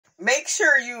Make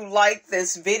sure you like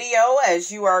this video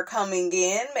as you are coming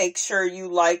in. Make sure you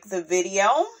like the video.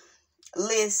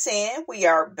 Listen, we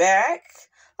are back.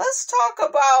 Let's talk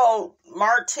about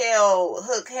Martell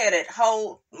Hook-Headed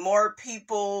Holt. More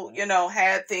people,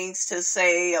 had things to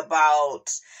say about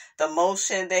the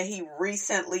motion that he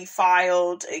recently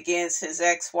filed against his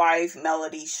ex-wife,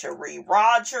 melodyshari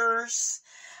Rogers.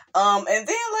 And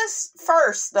then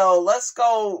let's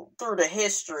go through the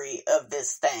history of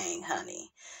this thing,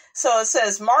 honey. So it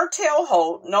says, Martell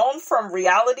Holt, known from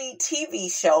reality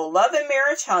TV show Love and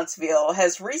Marriage Huntsville,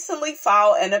 has recently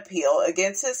filed an appeal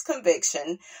against his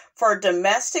conviction for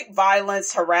domestic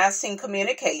violence harassing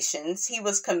communications. He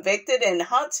was convicted in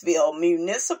Huntsville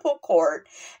Municipal Court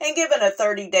and given a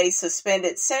 30-day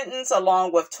suspended sentence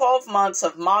along with 12 months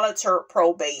of monitored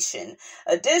probation.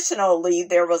 Additionally,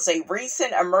 there was a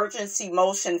recent emergency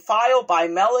motion filed by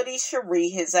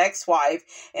melodyshari, his ex-wife,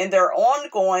 in their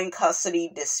ongoing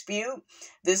custody dispute.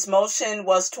 This motion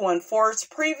was to enforce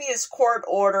previous court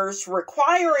orders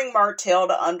requiring Martell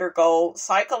to undergo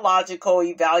psychological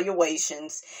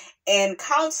evaluations and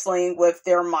counseling with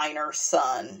their minor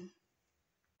son.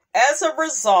 As a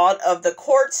result of the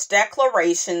court's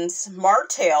declarations,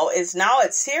 Martell is now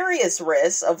at serious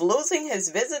risk of losing his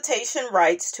visitation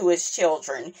rights to his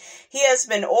children. He has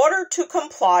been ordered to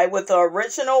comply with the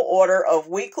original order of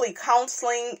weekly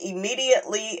counseling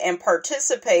immediately and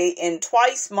participate in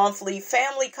twice-monthly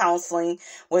family counseling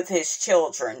with his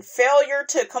children. Failure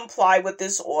to comply with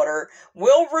this order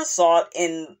will result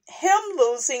in him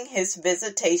losing his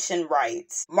visitation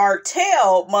rights.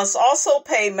 Martell must also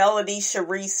pay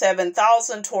melodyshari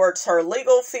 $7,000 towards her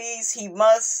legal fees. He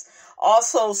must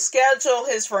also schedule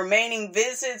his remaining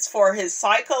visits for his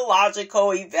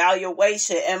psychological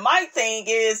evaluation. And my thing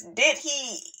is, did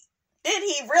he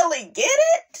really get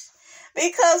it?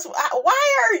 Because why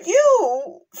are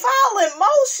you filing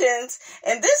motions?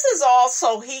 And this is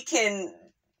also he can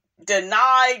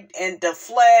deny and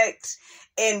deflect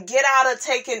and get out of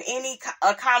taking any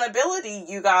accountability,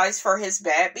 you guys, for his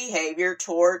bad behavior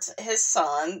towards his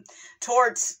son,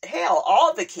 towards, hell,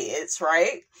 all the kids,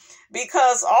 right?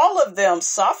 Because all of them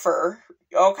suffer,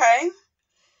 okay?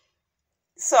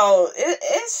 So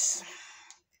it's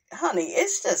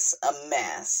just a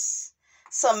mess.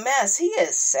 It's a mess. He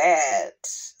is sad.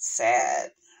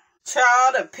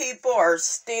 Child, the people are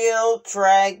still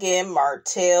dragging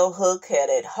Martell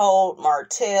Hook-Headed Holt.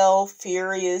 Martell,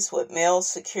 furious with male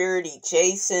security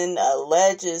Jason,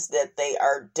 alleges that they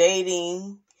are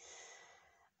dating.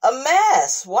 A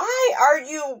mess. Why are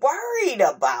you worried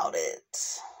about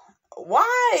it?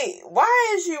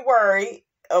 Why is you worried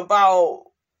about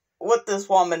what this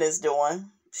woman is doing?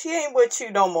 She ain't with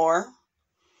you no more.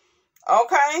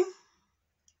 Okay?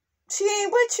 She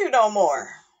ain't with you no more.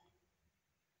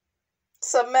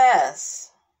 It's a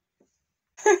mess.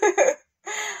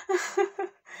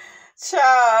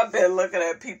 Child, I've been looking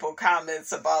at people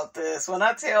comments about this. When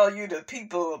I tell you the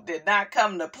people did not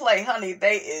come to play, honey,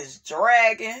 they is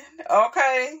dragging,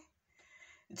 okay?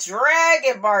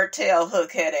 Dragging Martell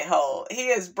Hook-Headed Holt. He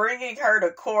is bringing her to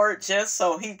court just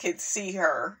so he could see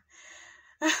her.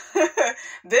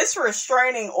 This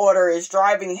restraining order is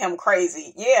driving him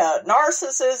crazy. Yeah,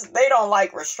 narcissists, they don't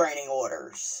like restraining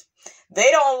orders. They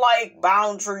don't like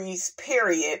boundaries,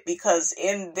 period, because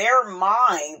in their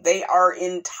mind, they are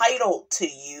entitled to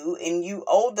you and you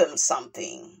owe them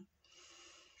something.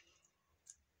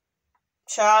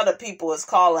 Child of people is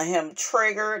calling him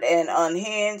triggered and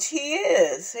unhinged. He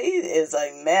is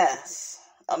a mess.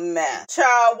 A mess.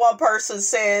 Child, one person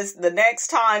says the next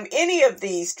time any of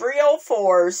these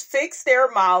 304s fix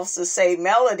their mouths to say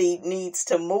Melody needs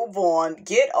to move on,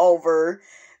 get over,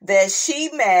 that she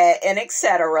mad, and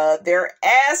etc., their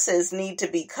asses need to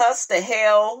be cussed the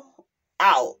hell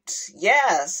out.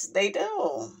 Yes, they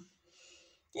do.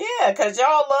 Yeah, because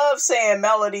y'all love saying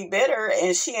Melody bitter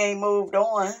and she ain't moved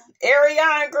on.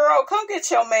 Ariana, girl, come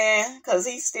get your man, because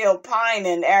he's still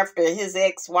pining after his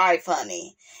ex-wife,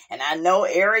 honey. And I know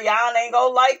Ariana ain't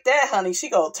gonna like that, honey. She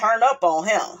gonna turn up on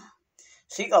him.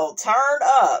 She gonna turn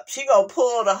up. She gonna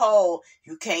pull the whole,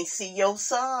 you can't see your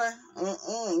son.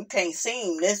 You can't see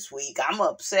him this week. I'm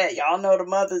upset. Y'all know the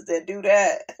mothers that do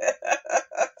that.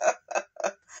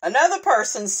 Another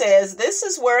person says this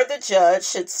is where the judge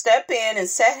should step in and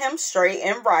set him straight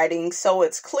in writing so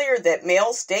it's clear that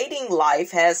Mel's dating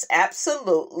life has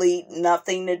absolutely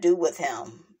nothing to do with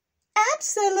him.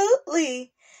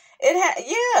 Absolutely.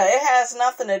 It has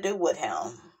nothing to do with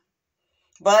him.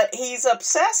 But he's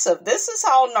obsessive. This is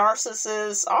how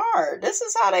narcissists are. This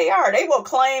is how they are. They will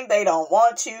claim they don't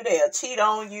want you. They'll cheat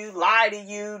on you, lie to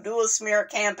you, do a smear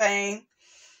campaign.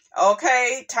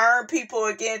 Okay, turn people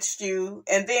against you,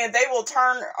 and then they will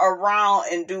turn around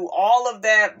and do all of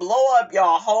that, blow up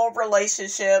your whole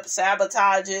relationship,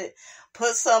 sabotage it,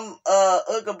 put some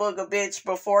ooga booga bitch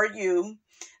before you.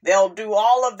 They'll do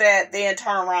all of that, then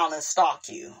turn around and stalk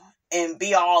you and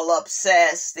be all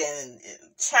obsessed and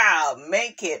child,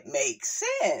 make it make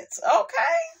sense,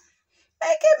 okay?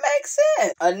 Make it make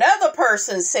sense. Another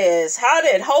person says, how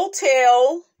did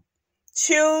Hotel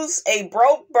choose a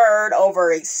broke bird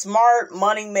over a smart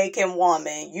money-making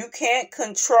woman? You can't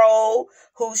control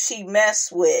who she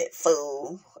mess with,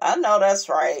 fool. I know that's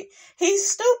right. He's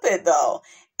stupid, though.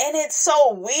 And it's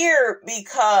so weird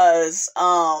because,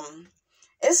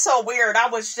 it's so weird. I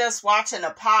was just watching a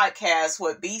podcast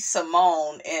with B.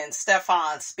 Simone and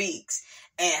Stefan Speaks.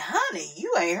 And honey,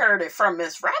 you ain't heard it from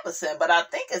Miss Robinson, but I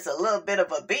think it's a little bit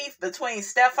of a beef between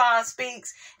Stefan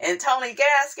Speaks and Tony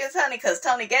Gaskins, honey, because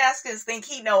Tony Gaskins think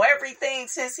he know everything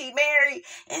since he married,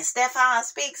 and Stefan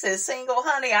Speaks is single,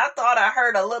 honey. I thought I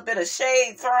heard a little bit of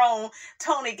shade thrown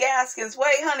Tony Gaskins'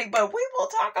 way, honey, but we will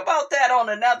talk about that on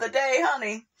another day,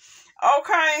 honey.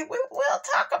 Okay, we'll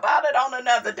talk about it on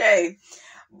another day.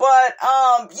 But,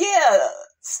 yeah,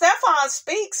 Stefan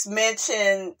Speaks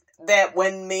mentioned that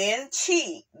when men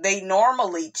cheat, they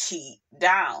normally cheat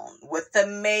down with the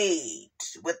maid,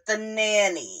 with the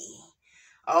nanny,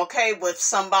 okay, with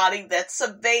somebody that's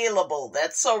available,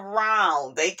 that's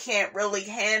around. They can't really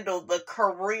handle the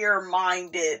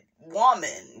career-minded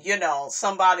woman,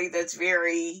 somebody that's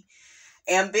very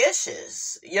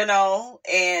ambitious,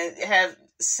 and have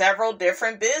several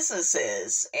different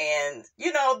businesses, and,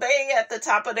 they at the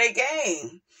top of their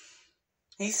game.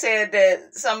 He said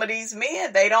that some of these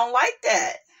men, they don't like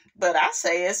that. But I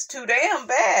say it's too damn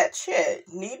bad. Shit,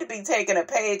 need to be taking a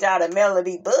page out of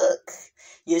Melody book.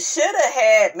 You should have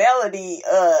had Melody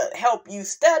help you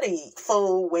study,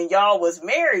 fool, when y'all was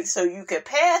married so you could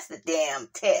pass the damn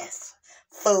test,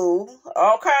 fool.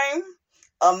 Okay?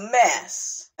 A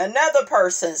mess. Another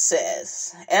person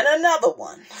says, and another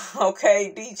one,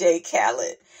 okay, DJ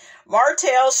Khaled,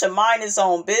 Martell should mind his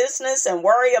own business and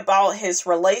worry about his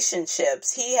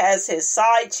relationships. He has his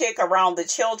side chick around the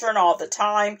children all the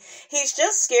time. He's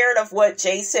just scared of what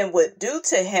Jason would do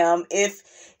to him if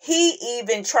he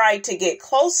even tried to get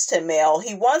close to Mel.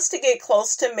 He wants to get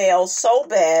close to Mel so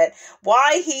bad.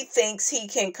 Why he thinks he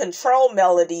can control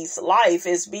Melody's life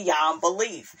is beyond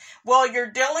belief. Well,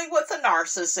 you're dealing with a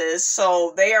narcissist,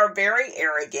 so they are very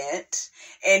arrogant.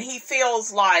 And he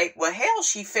feels like, well, hell,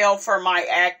 she fell for my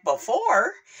act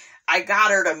before. I got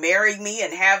her to marry me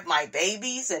and have my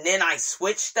babies, and then I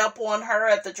switched up on her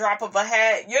at the drop of a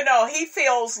hat. He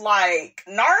feels like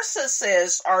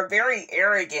narcissists are very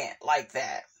arrogant like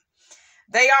that.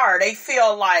 They are. They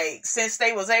feel like since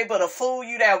they was able to fool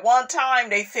you that one time,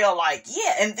 they feel like,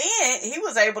 yeah. And then he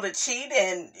was able to cheat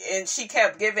and she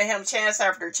kept giving him chance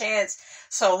after chance.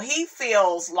 So he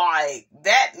feels like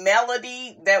that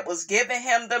Melody that was giving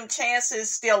him them chances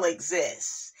still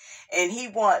exists. And he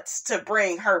wants to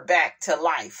bring her back to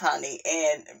life, honey.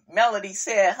 And Melody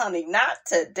said, honey, not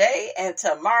today and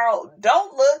tomorrow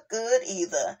don't look good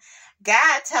either.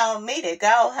 God told me to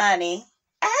go, honey.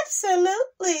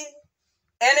 Absolutely.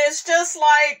 And it's just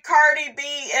like Cardi B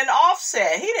and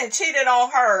Offset. He done cheated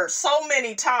on her so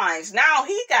many times. Now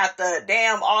he got the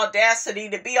damn audacity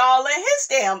to be all in his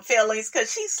damn feelings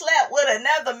because she slept with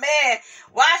another man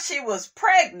while she was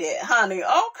pregnant, honey.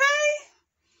 Okay?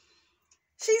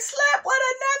 She slept with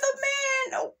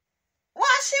another man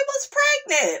while she was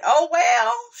pregnant. Oh,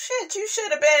 well, shit, you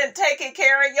should have been taking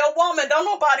care of your woman. Don't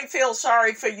nobody feel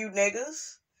sorry for you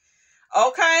niggas.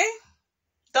 Okay?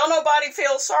 Don't nobody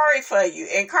feel sorry for you.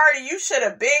 And Cardi, you should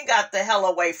have been got the hell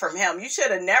away from him. You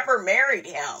should have never married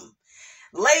him.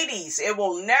 Ladies, it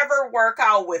will never work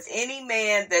out with any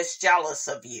man that's jealous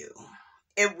of you.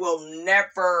 It will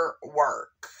never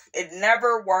work. It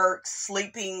never works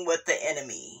sleeping with the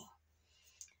enemy.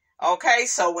 Okay,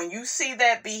 so when you see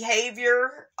that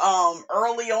behavior,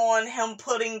 early on, him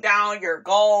putting down your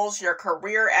goals, your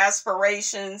career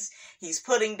aspirations, he's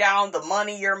putting down the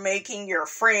money you're making, your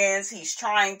friends, he's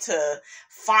trying to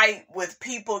fight with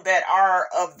people that are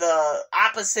of the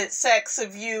opposite sex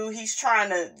of you, he's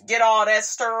trying to get all that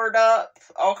stirred up,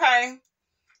 okay?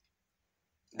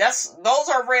 Those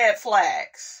are red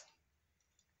flags.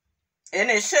 And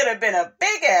it should have been a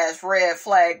big-ass red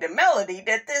flag to Melody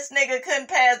that this nigga couldn't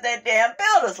pass that damn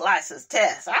builder's license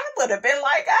test. I would have been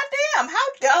like, God damn, how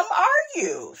dumb are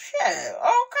you? Shit,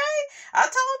 okay? I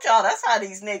told y'all that's how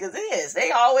these niggas is.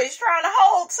 They always trying to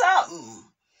hold something.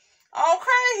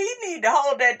 Okay, he need to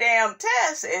hold that damn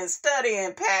test and study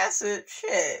and pass it.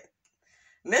 Shit.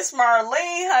 Miss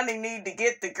Marlene, honey, need to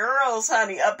get the girls,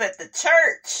 honey, up at the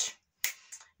church.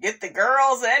 Get the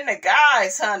girls and the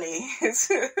guys, honey.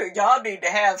 Y'all need to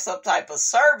have some type of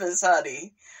service,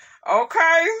 honey.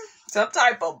 Okay? Some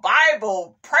type of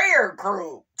Bible prayer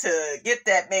group to get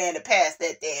that man to pass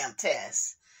that damn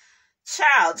test.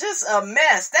 Child, just a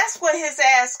mess. That's what his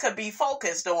ass could be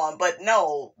focused on. But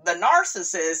no, the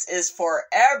narcissist is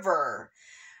forever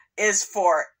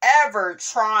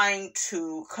trying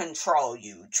to control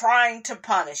you, trying to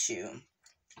punish you,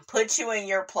 put you in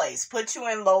your place, put you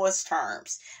in lowest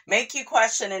terms, make you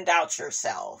question and doubt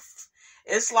yourself.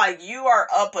 It's like you are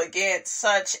up against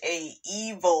such a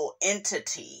evil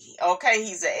entity. Okay,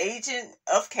 he's an agent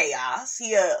of chaos.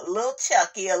 He a little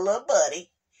Chucky, a little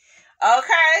buddy.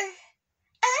 Okay?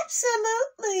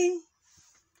 Absolutely.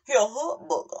 He a hood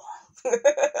booger.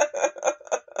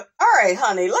 Alright,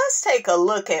 honey, let's take a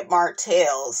look at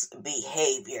Martell's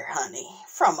behavior, honey,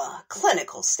 from a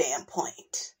clinical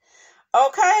standpoint.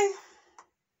 Okay?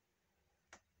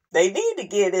 They need to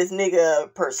give this nigga a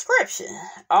prescription,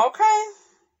 okay?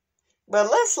 But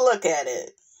let's look at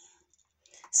it.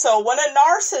 So when a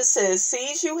narcissist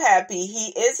sees you happy,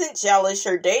 he isn't jealous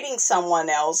you're dating someone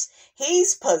else.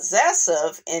 He's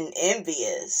possessive and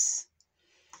envious.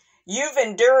 You've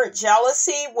endured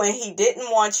jealousy when he didn't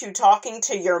want you talking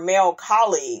to your male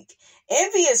colleague.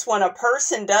 Envy is when a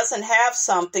person doesn't have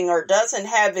something or doesn't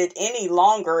have it any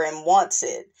longer and wants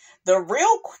it. The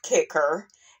real kicker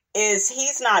is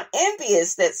he's not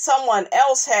envious that someone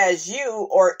else has you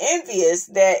or envious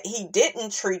that he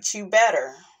didn't treat you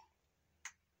better.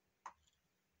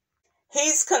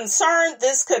 He's concerned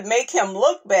this could make him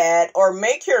look bad or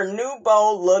make your new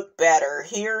beau look better.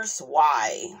 Here's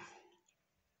why.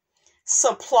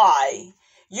 Supply.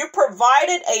 You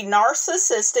provided a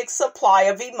narcissistic supply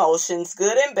of emotions,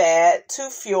 good and bad, to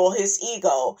fuel his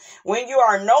ego. When you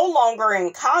are no longer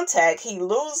in contact, he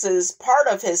loses part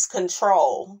of his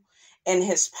control and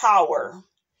his power.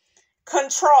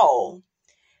 Control.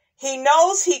 He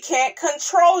knows he can't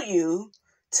control you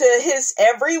to his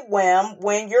every whim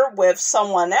when you're with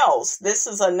someone else. This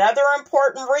is another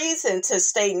important reason to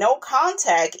stay no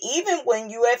contact even when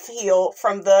you have healed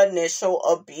from the initial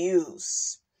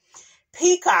abuse.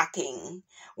 Peacocking.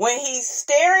 When he's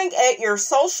staring at your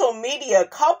social media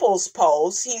couples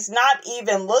posts, he's not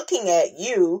even looking at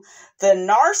you. The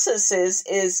narcissist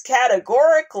is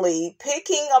categorically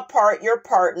picking apart your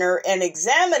partner and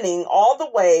examining all the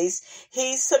ways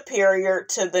he's superior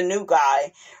to the new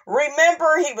guy.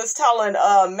 Remember he was telling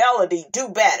Melody, do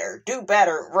better, do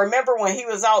better. Remember when he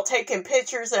was out taking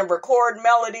pictures and recording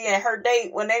Melody and her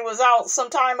date when they was out some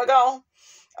time ago?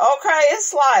 Okay,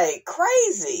 it's like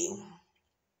crazy.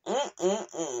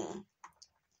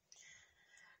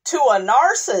 To a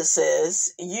narcissist,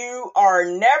 you are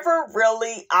never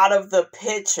really out of the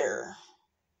picture.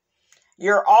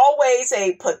 You're always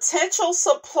a potential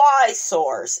supply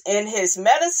source in his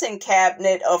medicine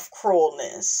cabinet of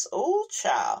cruelness. Ooh,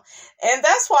 child. And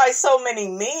that's why so many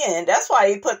men, that's why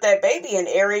he put that baby in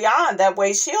Ariane. That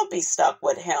way she'll be stuck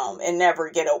with him and never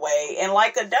get away. And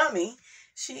like a dummy,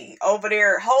 she over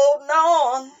there holding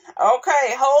on.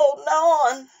 Okay, holding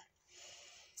on.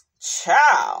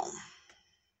 Child,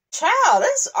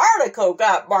 this article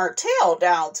got Martell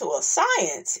down to a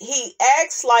science. He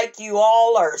acts like you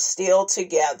all are still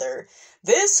together.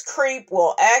 This creep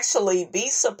will actually be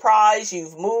surprised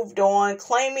you've moved on,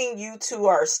 claiming you two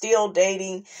are still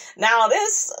dating. Now,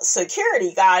 this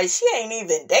security guy, she ain't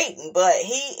even dating, but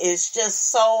he is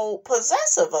just so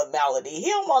possessive of Melody. He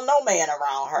don't want no man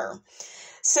around her.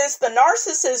 Since the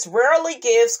narcissist rarely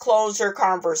gives closure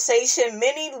conversation,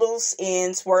 many loose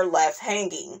ends were left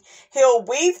hanging. He'll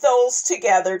weave those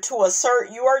together to assert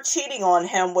you are cheating on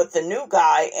him with the new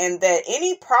guy and that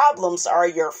any problems are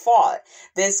your fault.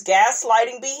 This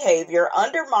gaslighting behavior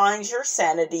undermines your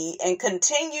sanity and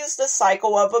continues the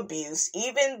cycle of abuse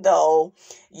even though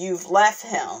you've left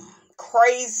him.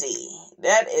 Crazy.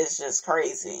 That is just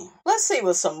crazy. Let's see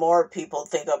what some more people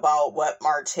think about what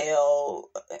Martell,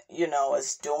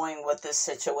 is doing with this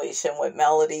situation with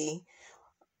Melody.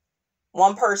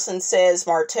 One person says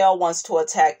Martell wants to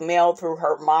attack Mel through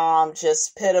her mom.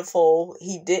 Just pitiful.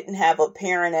 He didn't have a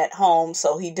parent at home,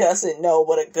 so he doesn't know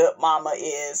what a good mama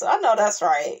is. I know that's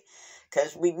right.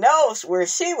 Because we know where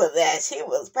she was at. She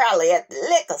was probably at the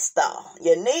liquor store.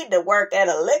 You need to work at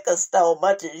a liquor store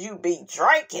much as you be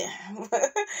drinking.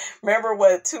 Remember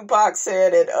what Tupac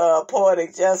said at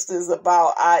Poetic Justice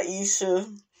about Aisha?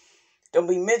 Don't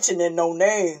be mentioning no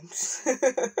names.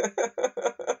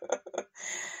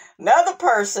 Another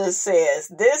person says,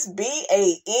 this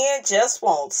BAN just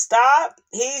won't stop.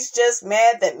 He's just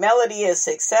mad that Melody is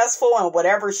successful in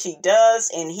whatever she does,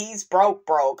 and he's broke.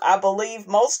 I believe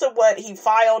most of what he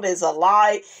filed is a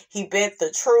lie. He bent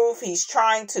the truth. He's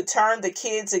trying to turn the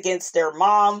kids against their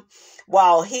mom,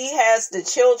 while he has the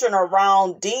children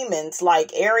around demons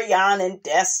like Ariane and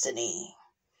Destiny.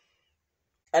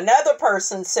 Another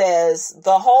person says,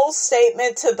 the whole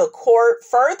statement to the court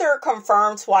further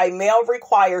confirms why Mel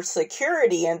requires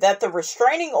security and that the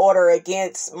restraining order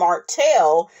against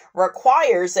Martell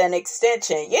requires an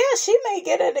extension. Yeah, she may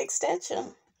get an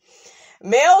extension.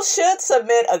 Mel should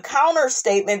submit a counter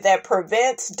statement that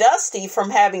prevents Dusty from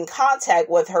having contact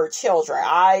with her children.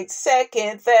 I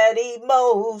second that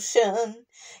emotion.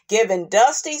 Given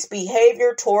Dusty's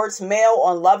behavior towards Mel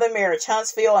on Love and Marriage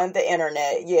Huntsville and the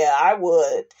internet. Yeah, I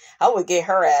would get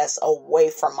her ass away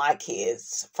from my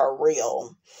kids, for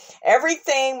real.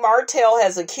 Everything Martell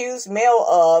has accused Mel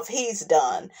of, he's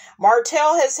done.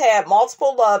 Martell has had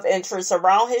multiple love interests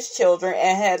around his children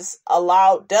and has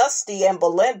allowed Dusty and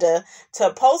Belinda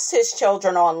to post his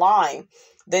children online.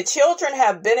 The children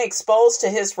have been exposed to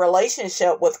his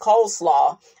relationship with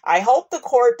Coleslaw. I hope the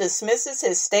court dismisses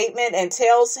his statement and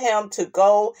tells him to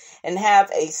go and have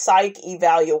a psych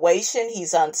evaluation.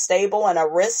 He's unstable and a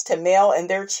risk to Mel and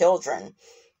their children.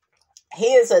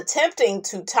 He is attempting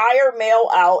to tire Mel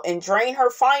out and drain her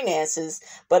finances,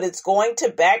 but it's going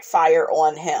to backfire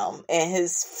on him and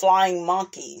his flying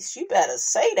monkeys. You better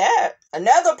say that.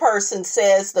 Another person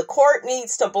says the court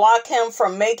needs to block him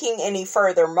from making any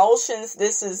further motions.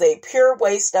 This is a pure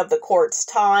waste of the court's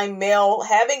time. Mel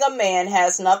having a man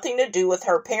has nothing to do with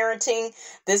her parenting.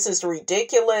 This is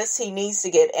ridiculous. He needs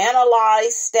to get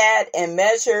analyzed, stat, and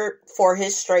measured for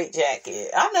his straitjacket.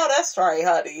 I know that's right,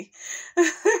 honey.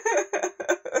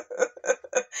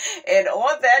 And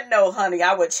on that note, honey,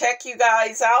 I will check you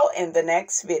guys out in the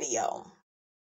next video.